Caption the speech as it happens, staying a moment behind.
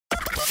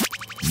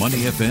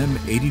Money FM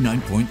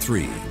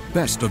 89.3.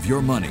 Best of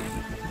your money.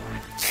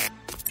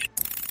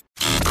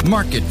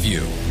 Market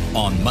View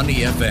on Money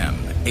FM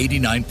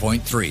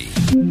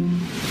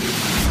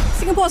 89.3.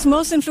 Singapore's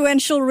most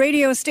influential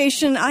radio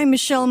station. I'm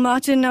Michelle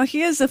Martin. Now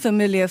here's a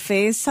familiar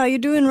face. How you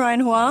doing,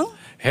 Ryan Huang?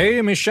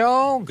 Hey,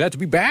 Michelle. Glad to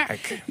be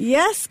back.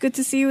 Yes, good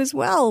to see you as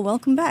well.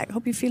 Welcome back.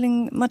 Hope you're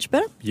feeling much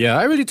better. Yeah,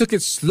 I really took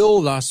it slow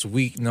last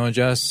week.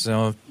 Just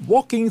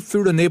walking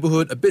through the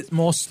neighborhood a bit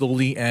more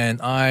slowly,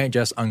 and I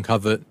just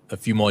uncovered a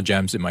few more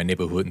gems in my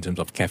neighborhood in terms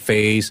of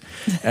cafes,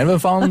 and even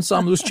found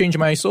some loose change in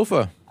my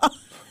sofa.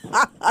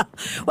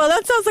 Well,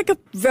 that sounds like a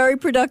very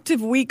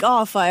productive week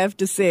off, I have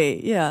to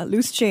say. Yeah,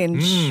 loose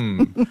change.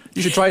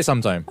 You should try it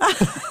sometime.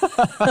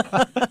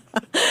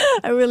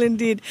 I will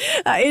indeed.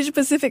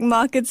 Asia-Pacific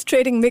markets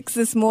trading mixed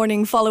this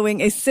morning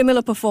following a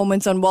similar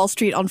performance on Wall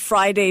Street on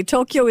Friday.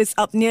 Tokyo is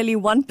up nearly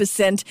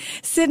 1%.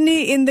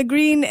 Sydney in the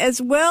green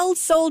as well.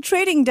 Seoul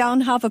trading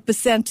down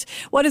 0.5%.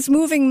 What is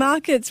moving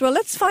markets? Well,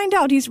 let's find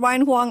out. He's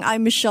Ryan Huang.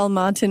 I'm Michelle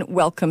Martin.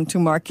 Welcome to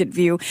Market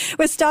View.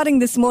 We're starting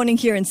this morning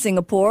here in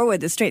Singapore, where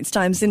the Straits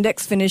Times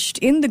Index finished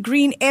in the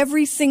green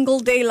every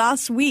single day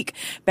last week.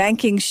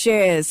 Banking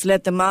shares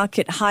led the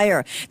market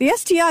higher. The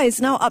STI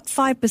is now up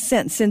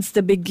 5% since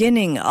the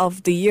beginning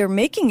of the year,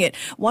 making it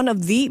one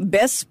of the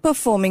best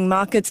performing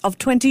markets of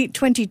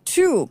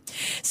 2022.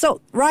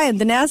 So, Ryan,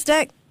 the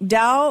Nasdaq,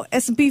 Dow,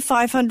 S&P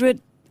 500,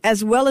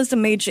 as well as the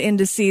major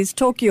indices,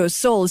 Tokyo,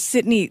 Seoul,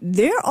 Sydney,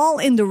 they're all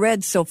in the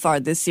red so far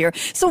this year.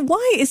 So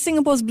why is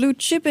Singapore's blue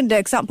chip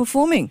index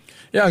outperforming?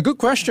 Yeah, good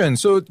question.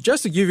 So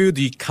just to give you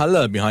the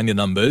color behind the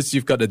numbers,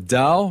 you've got the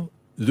Dow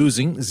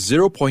losing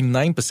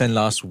 0.9%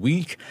 last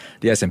week,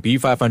 the S&P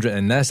 500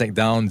 and Nasdaq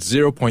down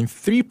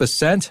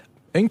 0.3%.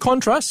 In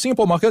contrast,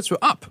 Singapore markets were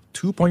up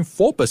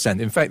 2.4%.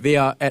 In fact, they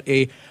are at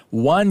a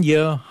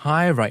one-year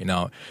high right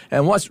now.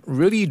 And what's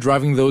really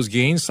driving those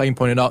gains, like you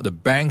pointed out, the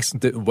banks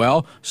did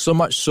well, so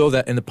much so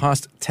that in the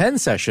past 10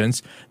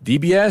 sessions,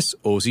 DBS,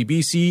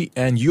 OCBC,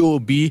 and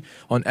UOB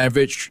on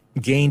average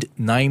gained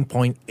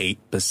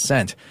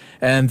 9.8%.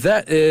 And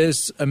that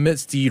is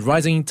amidst the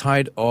rising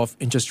tide of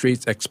interest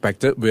rates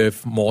expected,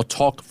 with more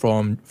talk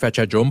from Fed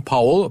Chair Jerome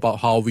Powell about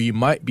how we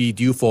might be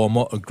due for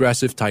more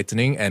aggressive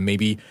tightening and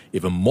maybe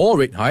even more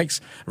rate hikes.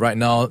 Right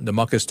now, the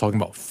market is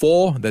talking about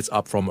 4. That's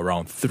up from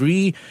around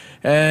 3.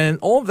 And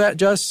all of that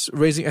just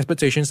raising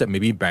expectations that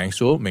maybe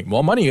banks will make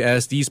more money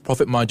as these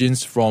profit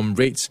margins from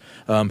rates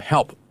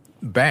help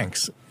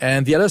banks.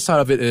 And the other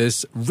side of it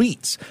is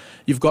REITs.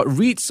 You've got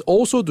REITs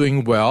also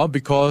doing well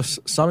because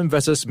some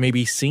investors may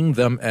be seeing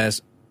them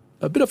as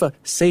a bit of a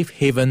safe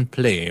haven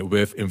play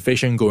with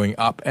inflation going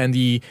up. And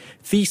the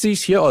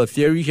thesis here, or the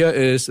theory here,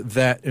 is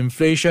that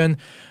inflation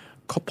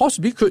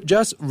possibly could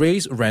just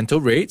raise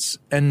rental rates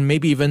and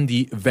maybe even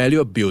the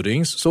value of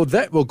buildings. So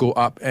that will go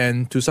up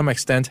and to some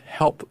extent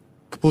help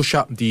push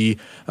up the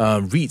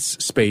REITs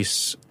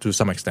space to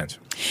some extent.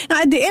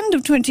 Now, at the end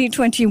of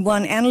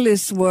 2021,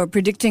 analysts were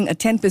predicting a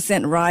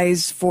 10%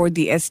 rise for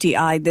the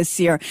STI this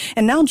year.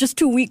 And now just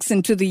 2 weeks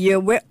into the year,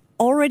 we're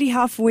already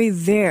halfway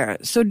there.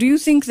 So do you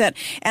think that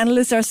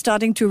analysts are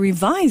starting to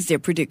revise their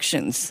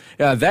predictions?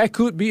 Yeah, that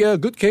could be a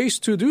good case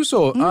to do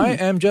so. I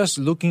am just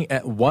looking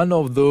at one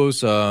of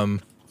those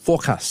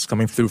forecasts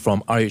coming through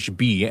from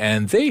RHB,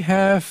 and they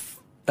have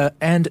an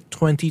end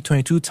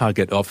 2022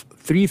 target of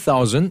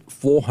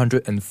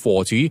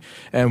 3,440.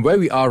 And where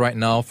we are right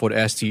now for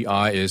the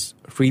STI is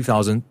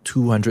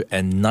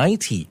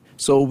 3,290.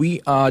 So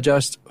we are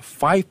just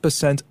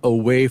 5%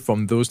 away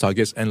from those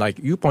targets. And like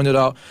you pointed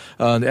out,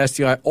 the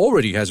STI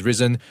already has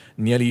risen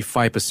nearly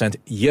 5%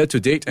 year to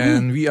date.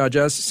 And we are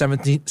just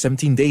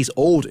 17 days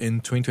old in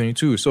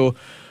 2022. So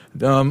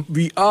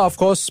we are, of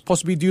course,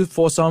 possibly due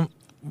for some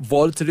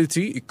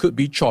volatility. It could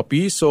be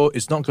choppy, so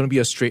it's not going to be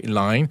a straight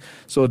line.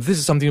 So this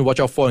is something to watch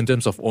out for in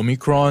terms of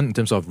Omicron, in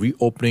terms of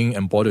reopening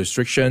and border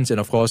restrictions, and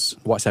of course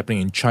what's happening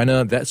in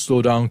China. That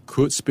slowdown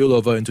could spill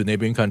over into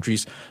neighboring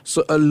countries.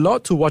 So a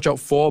lot to watch out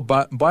for,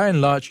 but by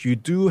and large you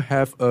do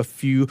have a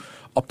few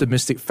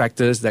optimistic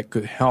factors that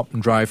could help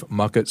drive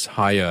markets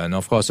higher. And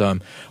of course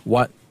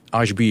what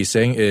RHB is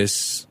saying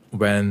is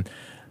when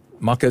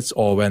markets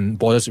or when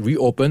borders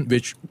reopen,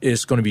 which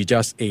is going to be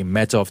just a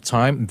matter of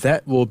time,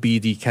 that will be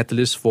the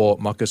catalyst for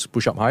markets to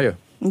push up higher.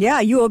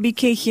 Yeah, UOB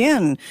Kay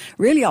Hian,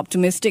 really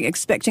optimistic,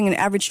 expecting an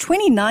average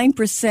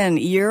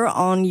 29%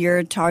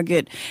 year-on-year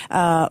target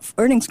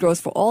earnings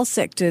growth for all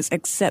sectors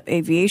except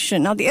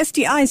aviation. Now, the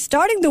STI is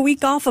starting the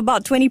week off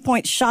about 20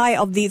 points shy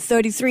of the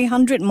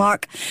 3,300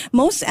 mark.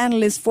 Most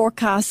analysts'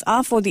 forecasts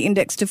are for the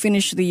index to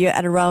finish the year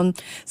at around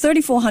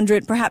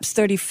 3,400, perhaps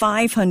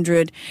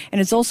 3,500. And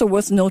it's also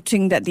worth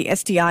noting that the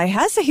STI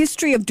has a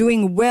history of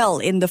doing well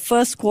in the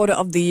first quarter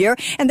of the year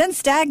and then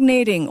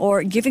stagnating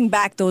or giving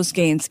back those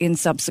gains in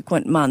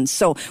subsequent months.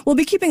 So we'll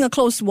be keeping a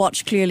close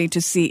watch clearly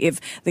to see if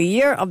the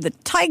year of the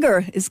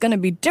tiger is going to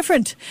be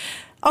different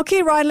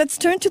Okay, Ryan, let's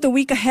turn to the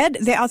week ahead.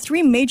 There are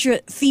three major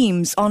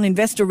themes on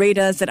investor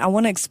radars that I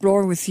want to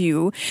explore with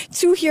you.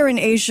 Two here in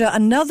Asia,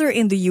 another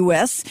in the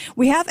US.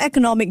 We have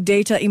economic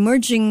data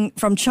emerging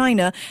from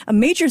China, a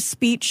major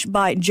speech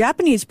by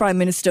Japanese Prime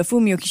Minister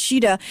Fumio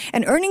Kishida,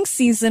 and earnings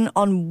season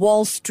on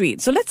Wall Street.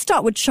 So let's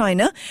start with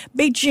China.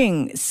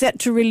 Beijing set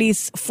to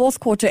release fourth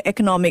quarter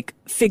economic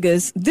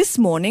figures this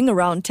morning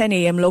around 10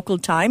 a.m. local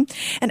time.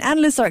 And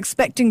analysts are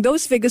expecting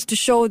those figures to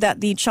show that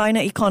the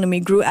China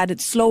economy grew at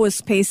its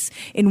slowest pace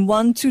in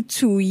 1 to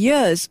 2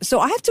 years.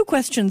 So I have two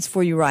questions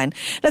for you, Ryan.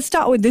 Let's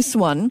start with this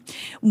one.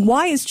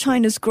 Why is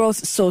China's growth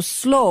so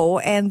slow?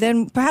 And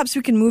then perhaps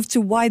we can move to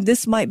why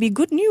this might be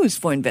good news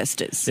for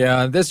investors.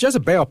 Yeah, there's just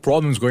a bag of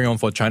problems going on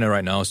for China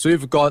right now. So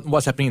you've got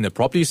what's happening in the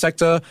property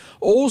sector,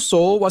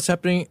 also what's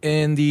happening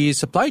in the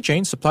supply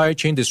chain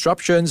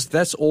disruptions.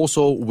 That's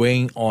also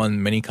weighing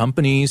on many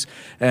companies.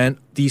 And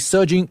the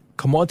surging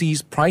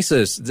commodities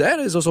prices, that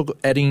is also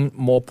adding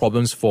more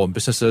problems for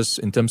businesses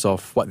in terms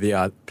of what they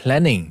are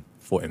planning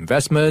for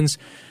investments,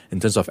 in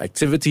terms of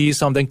activities,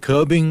 some of them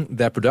curbing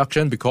their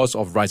production because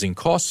of rising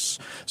costs.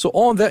 So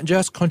all that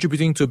just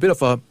contributing to a bit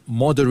of a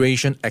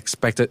moderation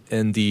expected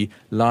in the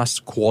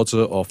last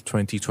quarter of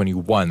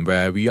 2021,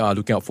 where we are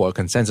looking out for a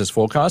consensus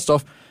forecast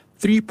of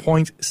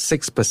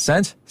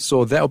 3.6%.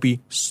 So that will be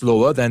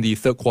slower than the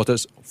third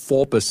quarter's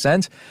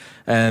 4%.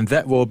 And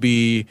that will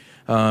be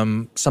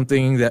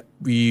something that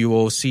we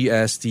will see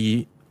as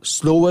the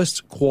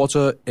slowest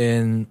quarter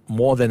in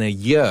more than a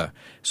year.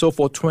 So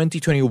for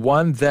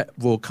 2021, that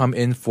will come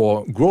in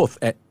for growth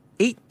at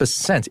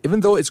 8%,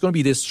 even though it's going to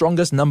be the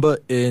strongest number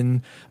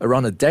in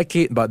around a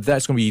decade, but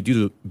that's going to be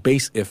due to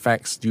base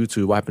effects due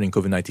to what happened in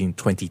COVID-19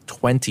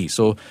 2020.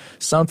 So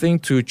something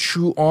to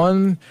chew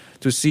on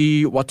to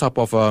see what type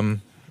of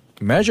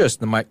measures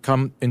that might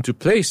come into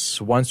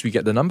place once we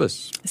get the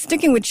numbers.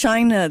 Sticking with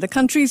China, the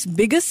country's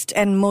biggest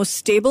and most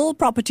stable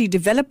property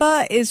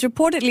developer is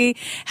reportedly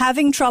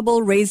having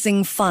trouble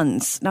raising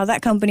funds. Now,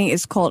 that company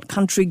is called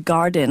Country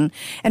Garden,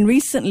 and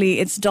recently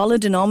its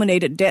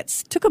dollar-denominated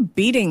debts took a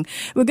beating.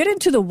 We'll get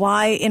into the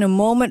why in a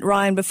moment,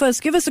 Ryan, but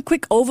first, give us a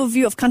quick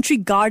overview of Country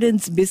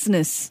Garden's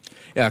business.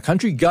 Yeah,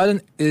 Country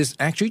Garden is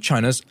actually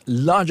China's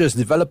largest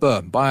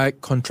developer by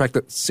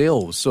contracted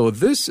sales. So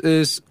this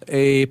is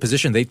a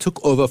position they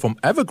took over from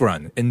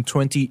Evergrande in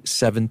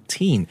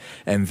 2017,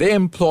 and they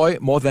employ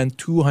more than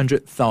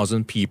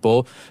 200,000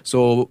 people.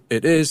 So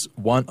it is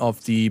one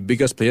of the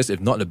biggest players, if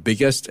not the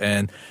biggest.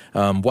 And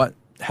what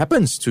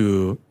happens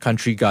to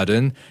Country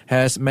Garden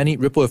has many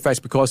ripple effects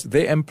because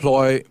they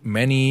employ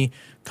many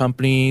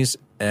companies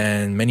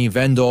and many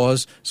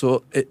vendors.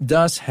 So it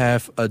does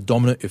have a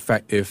dominant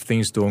effect if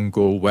things don't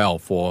go well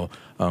for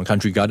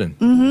Country Garden.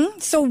 Mm-hmm.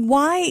 So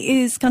why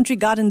is Country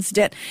Garden's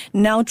debt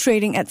now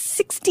trading at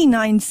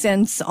 69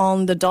 cents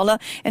on the dollar?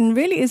 And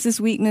really, is this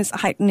weakness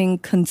heightening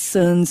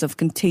concerns of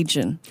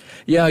contagion?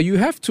 Yeah, you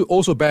have to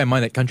also bear in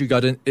mind that Country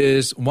Garden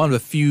is one of the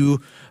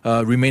few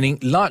remaining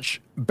large,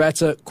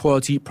 better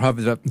quality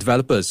private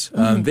developers.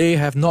 They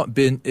have not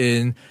been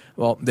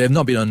they have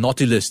not been on a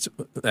naughty list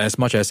as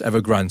much as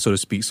Evergrande, so to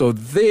speak. So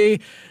they,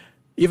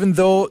 even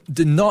though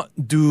did not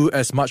do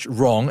as much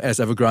wrong as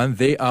Evergrande,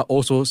 they are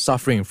also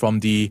suffering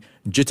from the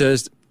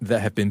jitters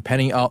that have been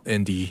panning out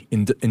in the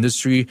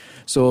industry.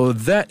 So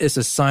that is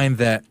a sign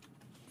that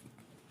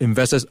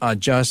investors are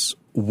just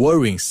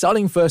worrying,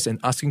 selling first and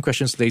asking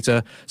questions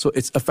later. So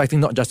it's affecting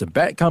not just the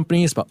bad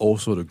companies, but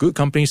also the good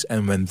companies.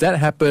 And when that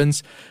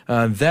happens,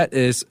 that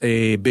is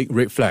a big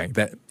red flag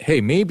that,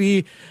 hey,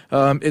 maybe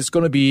it's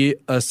going to be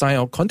a sign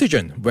of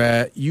contagion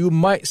where you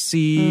might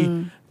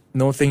see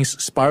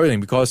things spiraling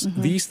because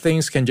these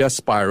things can just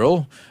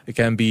spiral. It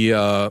can be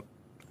a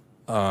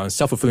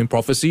self-fulfilling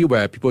prophecy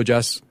where people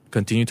just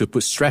continue to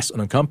put stress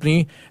on a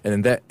company, and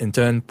then that in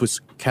turn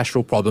puts cash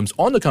flow problems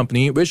on the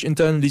company, which in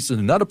turn leads to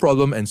another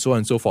problem, and so on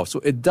and so forth.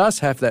 So it does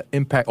have that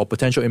impact or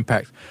potential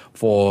impact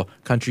for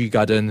Country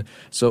Garden.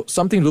 So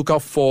something to look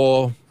out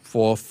for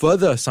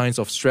further signs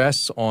of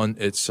stress on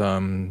its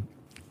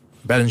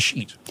balance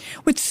sheet.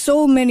 With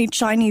so many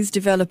Chinese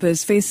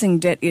developers facing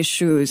debt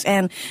issues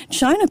and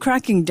China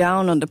cracking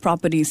down on the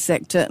property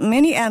sector,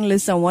 many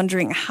analysts are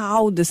wondering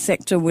how the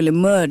sector will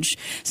emerge.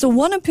 So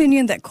one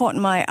opinion that caught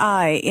my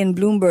eye in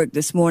Bloomberg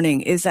this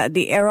morning is that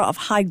the era of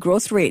high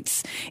growth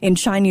rates in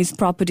Chinese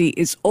property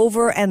is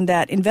over and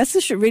that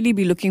investors should really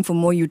be looking for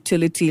more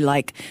utility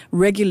like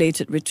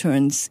regulated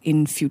returns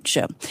in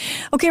future.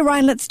 Okay,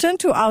 Ryan, let's turn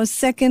to our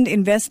second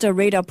investor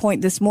radar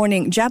point this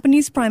morning.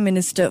 Japanese Prime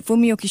Minister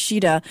Fumio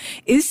Kishida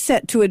is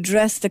set to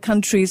address the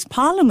country's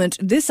parliament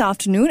this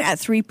afternoon at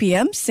 3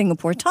 p.m.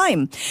 Singapore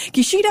time.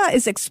 Kishida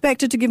is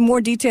expected to give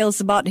more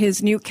details about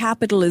his new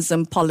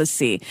capitalism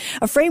policy,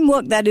 a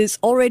framework that is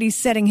already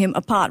setting him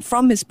apart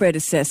from his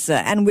predecessor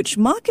and which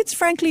markets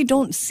frankly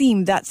don't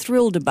seem that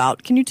thrilled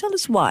about. Can you tell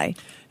us why?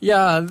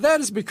 Yeah, that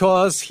is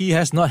because he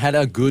has not had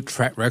a good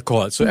track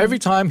record. So every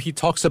time he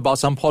talks about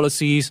some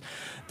policies,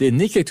 the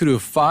Nikkei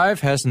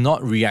 225 has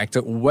not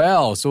reacted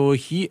well. So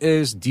he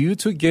is due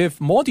to give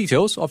more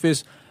details of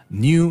his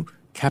new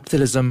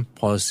capitalism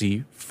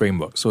policy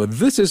framework. So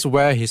this is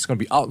where he's going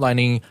to be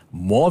outlining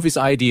more of his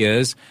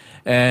ideas.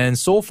 And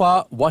so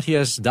far, what he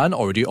has done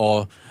already,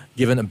 or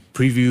given a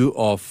preview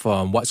of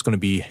what's going to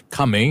be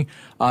coming,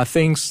 are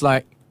things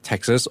like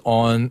taxes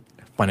on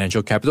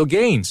financial capital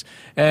gains.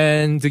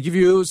 And to give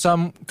you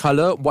some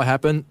color, what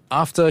happened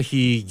after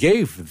he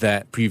gave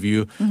that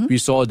preview, we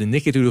saw the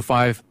Nikkei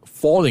 225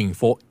 falling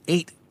for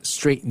 8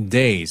 straight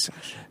days.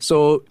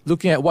 So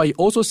looking at what he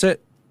also said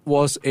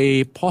was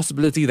a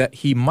possibility that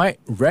he might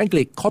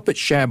regulate corporate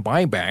share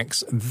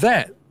buybacks,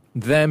 that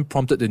then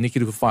prompted the Nikkei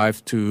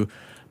 225 to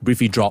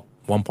briefly drop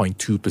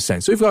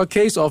 1.2%. So you've got a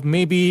case of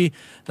maybe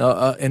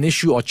an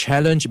issue or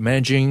challenge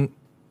managing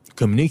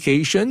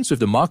communications with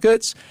the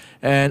markets,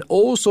 and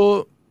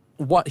also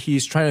what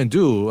he's trying to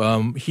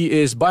do. He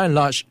is by and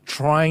large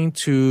trying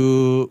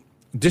to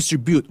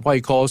distribute what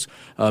he calls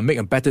make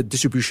a better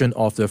distribution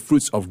of the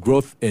fruits of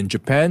growth in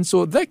Japan.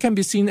 So that can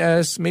be seen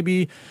as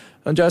maybe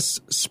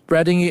just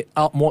spreading it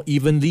out more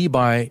evenly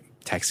by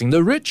taxing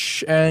the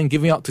rich and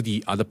giving out to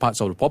the other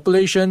parts of the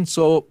population.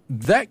 So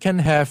that can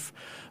have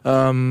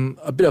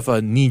a bit of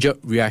a knee-jerk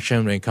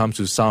reaction when it comes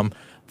to some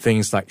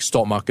things like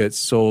stock markets.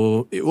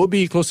 So it will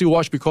be closely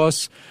watched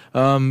because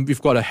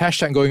we've got a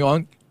hashtag going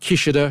on,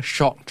 Kishida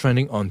Shock,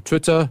 trending on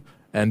Twitter.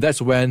 And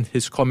that's when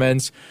his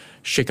comments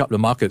shake up the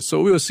market.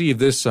 So we will see if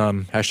this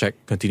hashtag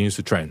continues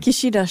to trend.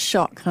 Kishida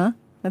Shock, huh?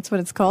 That's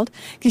what it's called.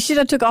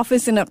 Kishida took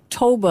office in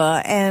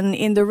October, and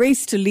in the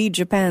race to lead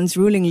Japan's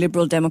ruling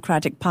Liberal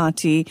Democratic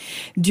Party,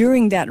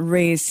 during that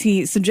race,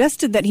 he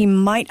suggested that he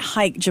might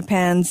hike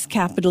Japan's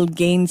capital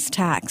gains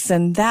tax,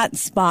 and that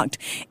sparked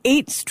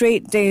 8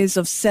 straight days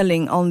of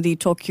selling on the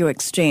Tokyo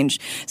Exchange.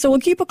 So we'll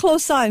keep a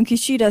close eye on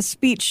Kishida's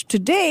speech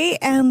today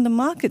and the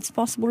market's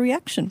possible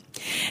reaction.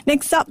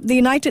 Next up, the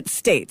United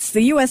States.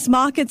 The U.S.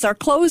 markets are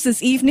closed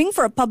this evening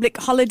for a public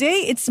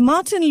holiday. It's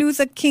Martin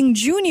Luther King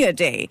Jr.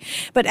 Day,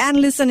 but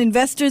analysts and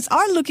investors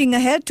are looking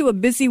ahead to a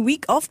busy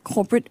week of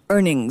corporate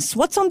earnings.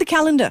 What's on the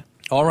calendar?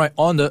 All right,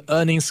 on the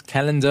earnings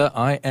calendar,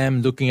 I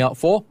am looking out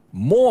for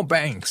more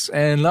banks.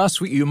 And last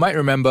week, you might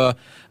remember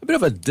a bit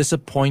of a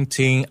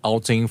disappointing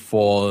outing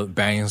for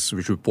banks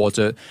which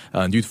reported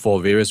due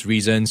for various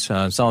reasons.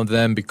 Some of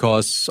them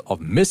because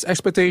of missed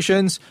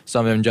expectations,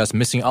 some of them just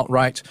missing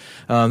outright.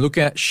 Look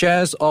at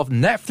shares of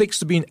Netflix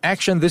to be in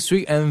action this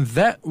week, and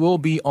that will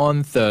be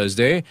on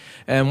Thursday.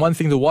 And one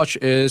thing to watch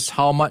is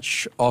how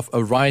much of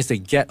a rise they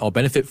get or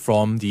benefit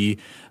from the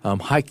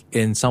hike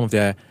in some of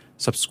their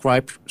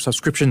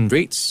subscription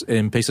rates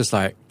in places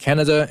like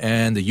Canada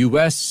and the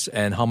US,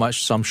 and how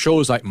much some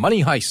shows like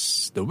Money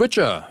Heist, The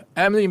Witcher,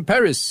 Emily in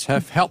Paris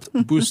have helped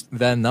boost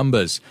their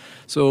numbers.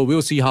 So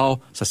we'll see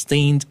how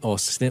sustained or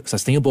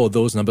sustainable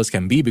those numbers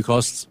can be,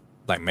 because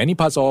like many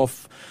parts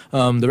of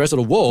the rest of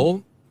the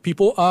world,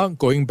 people are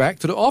going back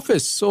to the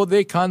office, so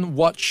they can't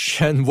watch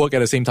and work at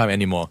the same time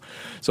anymore.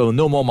 So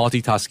no more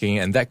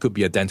multitasking, and that could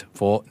be a dent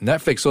for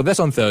Netflix. So that's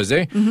on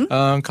Thursday.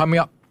 Coming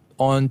up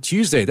on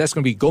Tuesday, that's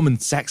going to be Goldman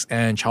Sachs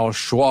and Charles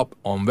Schwab.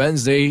 On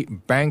Wednesday,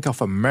 Bank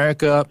of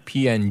America,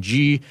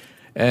 P&G,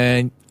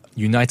 and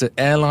United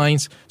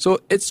Airlines. So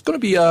it's going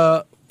to be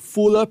a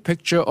fuller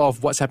picture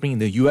of what's happening in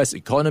the U.S.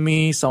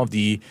 economy, some of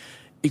the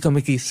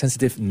economically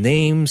sensitive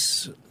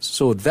names.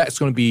 So that's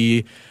going to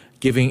be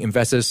giving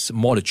investors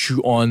more to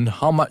chew on,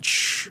 how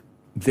much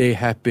they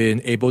have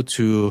been able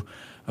to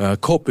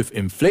cope with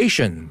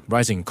inflation,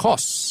 rising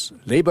costs,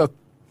 labor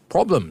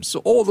problems. So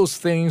all those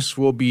things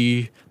will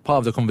be part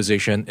of the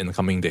conversation in the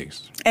coming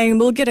days. And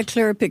we'll get a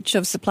clearer picture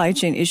of supply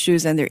chain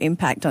issues and their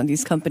impact on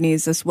these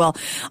companies as well.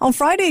 On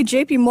Friday,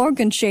 JP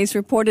Morgan Chase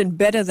reported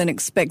better than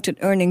expected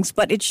earnings,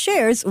 but its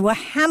shares were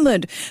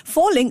hammered,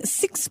 falling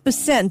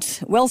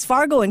 6%. Wells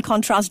Fargo, in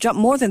contrast,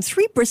 jumped more than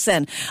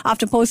 3%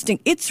 after posting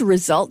its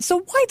results.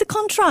 So why the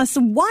contrast?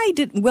 Why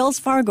did Wells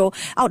Fargo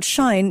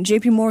outshine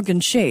JP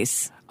Morgan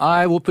Chase?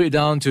 I will put it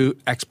down to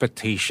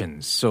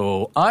expectations.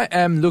 So I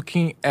am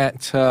looking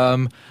at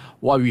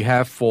what we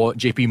have for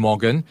JP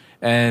Morgan,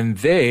 and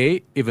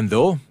they, even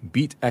though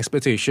beat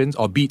expectations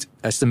or beat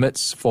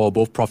estimates for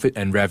both profit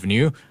and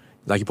revenue,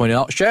 like you pointed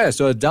out, shares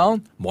are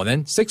down more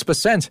than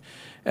 6%.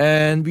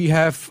 And we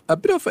have a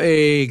bit of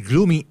a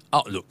gloomy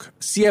outlook.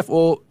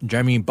 CFO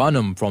Jeremy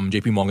Barnum from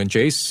JP Morgan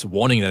Chase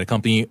warning that the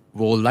company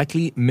will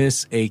likely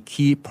miss a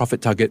key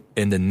profit target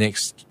in the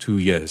next 2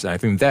 years. And I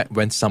think that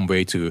went some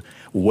way to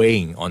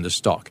weighing on the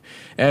stock.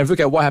 And if we look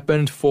at what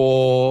happened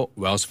for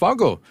Wells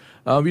Fargo,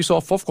 we saw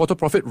fourth quarter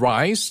profit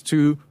rise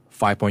to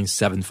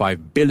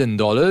 $5.75 billion.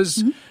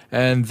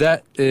 And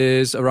that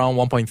is around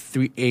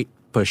 1.38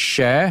 per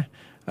share.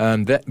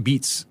 That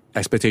beats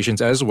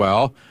expectations as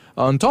well.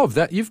 On top of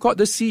that, you've got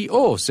the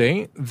CEO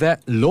saying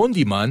that loan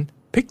demand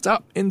picked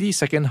up in the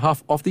second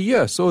half of the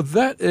year. So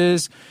that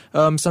is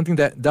something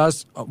that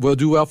will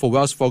do well for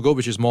Wells Fargo,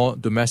 which is more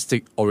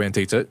domestic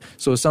orientated.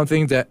 So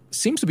something that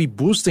seems to be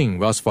boosting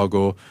Wells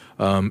Fargo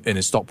in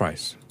its stock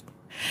price.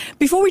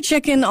 Before we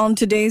check in on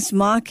today's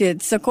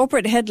markets, a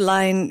corporate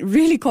headline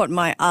really caught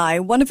my eye.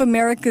 One of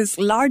America's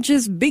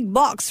largest big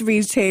box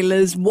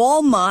retailers,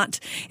 Walmart,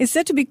 is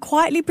said to be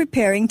quietly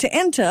preparing to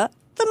enter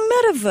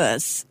the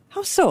metaverse.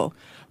 How so?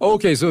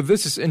 Okay, so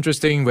this is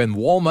interesting. When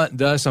Walmart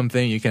does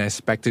something, you can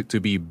expect it to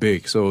be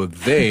big. So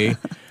they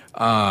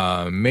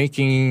are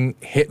making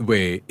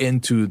headway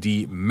into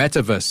the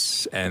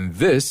metaverse. And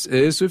this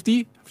is with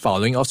the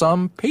filing of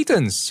some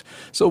patents.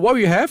 So what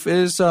we have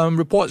is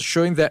reports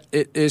showing that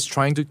it is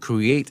trying to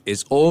create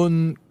its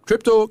own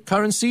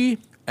cryptocurrency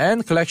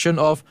and collection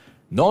of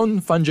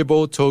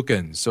non-fungible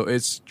tokens. So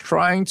it's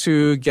trying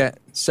to get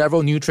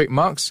several new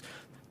trademarks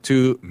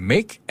to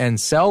make and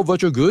sell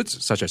virtual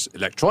goods such as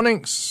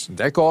electronics,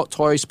 decor,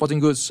 toys, sporting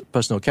goods,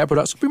 personal care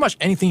products. Pretty much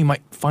anything you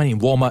might find in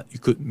Walmart, you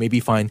could maybe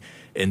find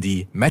in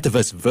the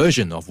metaverse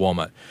version of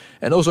Walmart.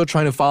 And also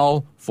trying to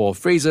file for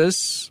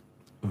phrases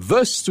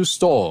verse to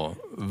store,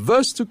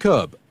 verse to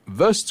curb,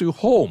 verse to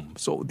home.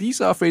 So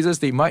these are phrases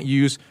they might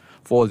use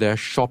for their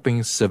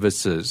shopping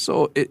services.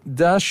 So it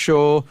does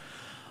show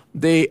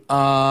they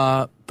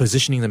are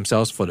positioning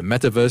themselves for the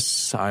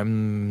metaverse.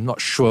 I'm not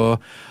sure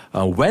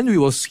when we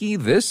will see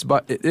this,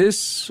 but it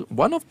is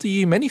one of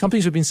the many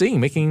companies we've been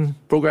seeing making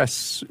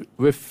progress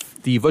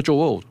with the virtual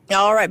world.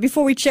 All right,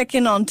 before we check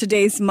in on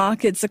today's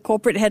markets, a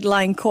corporate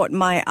headline caught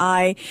my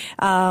eye.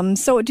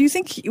 So do you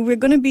think we're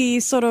going to be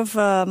sort of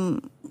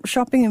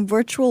shopping in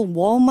virtual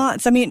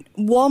Walmarts? I mean,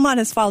 Walmart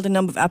has filed a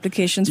number of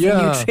applications for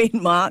new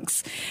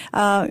trademarks.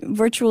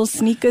 Virtual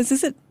sneakers,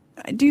 is it?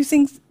 Do you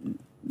think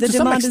the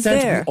demand is there? To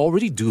some extent, we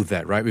already do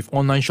that, right? With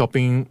online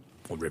shopping,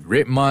 or with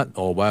Redmart,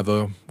 or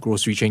whatever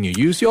grocery chain you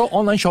use, you're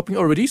online shopping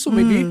already. So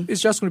maybe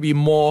it's just going to be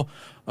more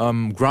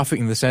graphic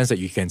in the sense that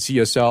you can see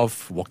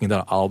yourself walking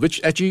down the aisle,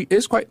 which actually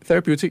is quite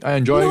therapeutic. I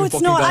enjoy No, it's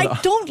walking not. down the aisle.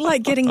 I don't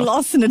like getting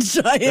lost in a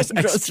giant Just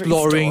grocery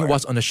exploring store.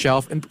 what's on the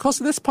shelf. And because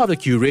that's part of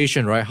the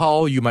curation, right?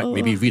 How you might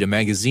maybe read a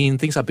magazine.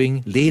 Things are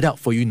being laid out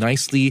for you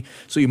nicely.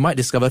 So you might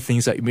discover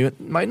things that you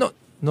might not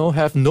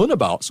have known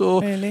about. So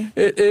Really?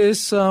 it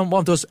is one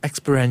of those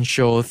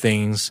experiential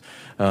things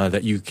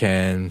that you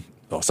can,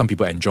 or some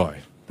people enjoy.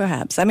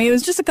 Perhaps. I mean, it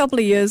was just a couple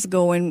of years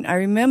ago when I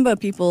remember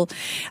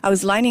I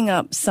was lining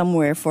up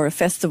somewhere for a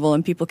festival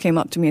and people came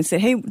up to me and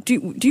said, hey,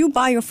 do you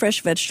buy your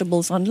fresh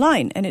vegetables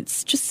online? And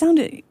it's just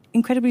sounded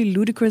incredibly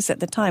ludicrous at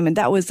the time. And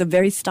that was the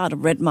very start of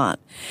Redmart.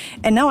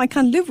 And now I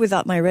can't live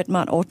without my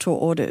Redmart auto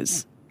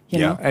orders. You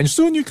know? And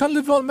soon you can't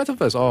live on the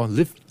metaverse or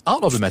live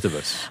out of the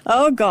metaverse.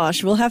 Oh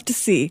gosh, we'll have to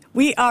see.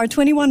 We are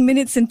 21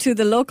 minutes into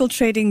the local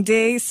trading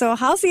day. So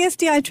how's the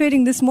STI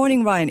trading this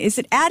morning, Ryan? Is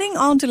it adding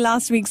on to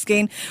last week's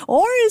gain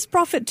or is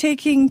profit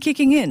taking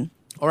kicking in?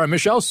 All right,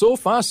 Michelle, so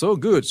far so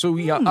good. So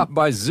we are up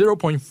by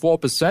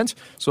 0.4%.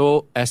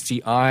 So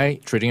STI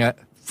trading at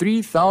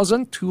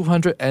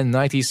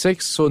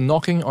 3,296. So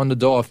knocking on the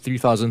door of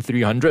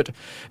 3,300.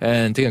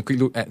 And take a quick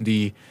look at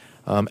the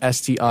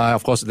STI,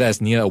 of course,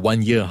 that's near a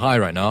 1-year high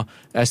right now.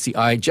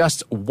 STI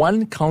just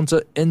one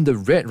counter in the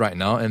red right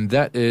now, and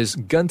that is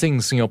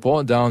Genting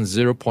Singapore, down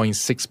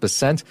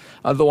 0.6%.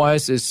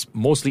 Otherwise, it's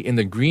mostly in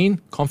the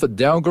green.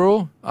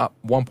 ComfortDelGro up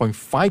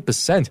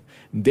 1.5%.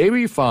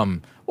 Dairy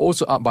Farm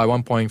also up by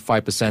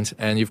 1.5%.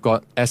 And you've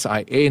got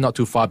SIA not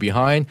too far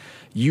behind.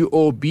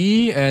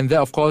 UOB, and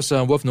that, of course,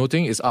 worth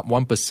noting, is up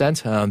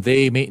 1%.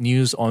 They made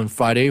news on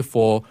Friday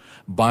for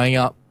buying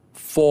up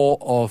 4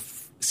 of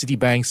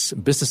Citibank's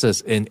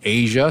businesses in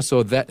Asia.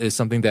 So that is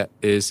something that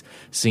is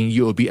seeing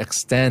UOB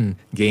extend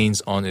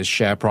gains on its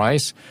share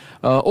price.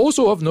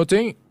 Also of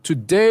noting,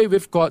 today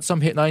we've got some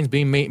headlines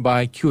being made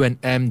by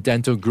Q&M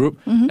Dental Group,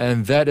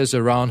 and that is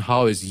around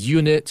how its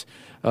unit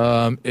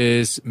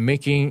is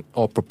making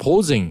or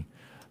proposing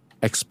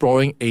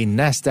exploring a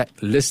NASDAQ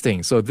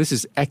listing. So this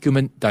is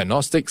Acumen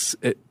Diagnostics.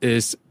 It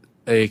is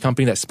a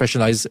company that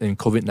specializes in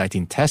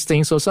COVID-19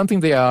 testing. So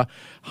something they are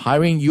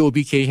hiring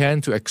UOB Kay Hian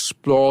to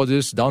explore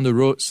this down the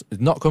road. It's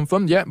not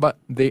confirmed yet, but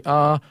they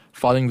are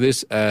filing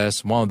this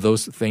as one of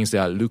those things they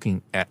are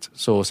looking at.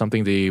 So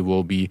something they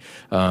will be,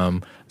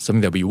 something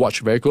that we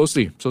watch very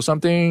closely. So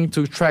something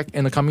to track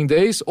in the coming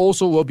days.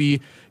 Also will be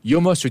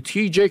Yoma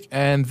Strategic.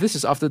 And this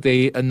is after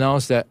they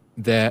announced that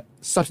their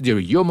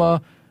subsidiary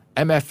Yoma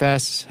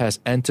MFS has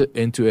entered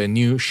into a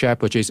new share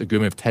purchase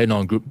agreement with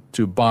Telenor Group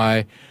to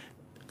buy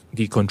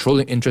the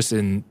controlling interest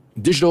in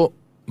Digital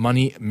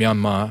Money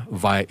Myanmar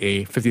via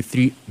a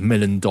 $53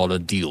 million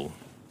deal.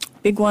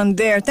 Big one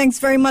there. Thanks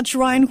very much,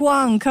 Ryan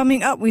Huang.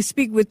 Coming up, we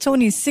speak with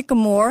Tony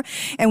Sycamore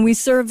and we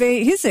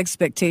survey his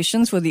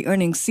expectations for the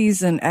earnings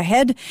season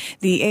ahead,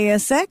 the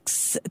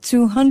ASX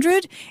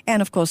 200,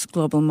 and of course,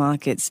 global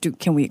markets.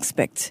 Can we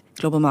expect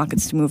global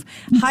markets to move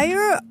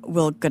higher?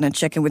 We're going to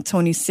check in with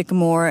Tony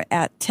Sycamore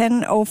at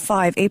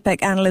 10:05,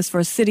 APAC analyst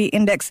for Citi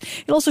Index.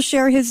 He'll also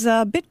share his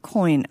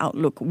Bitcoin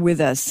outlook with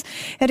us.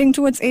 Heading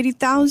towards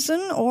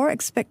 80,000 or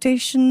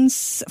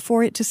expectations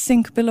for it to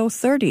sink below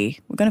 30.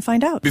 We're going to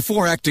find out.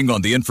 Before acting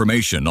on the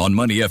information on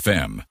Money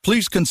FM,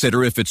 please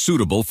consider if it's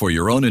suitable for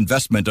your own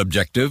investment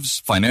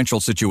objectives,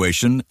 financial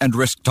situation, and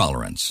risk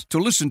tolerance. To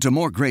listen to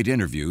more great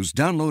interviews,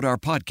 download our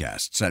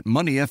podcasts at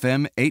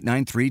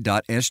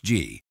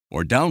moneyfm893.sg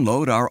or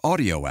download our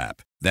audio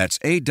app. That's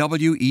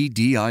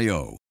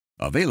AWEDIO.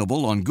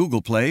 Available on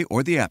Google Play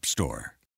or the App Store.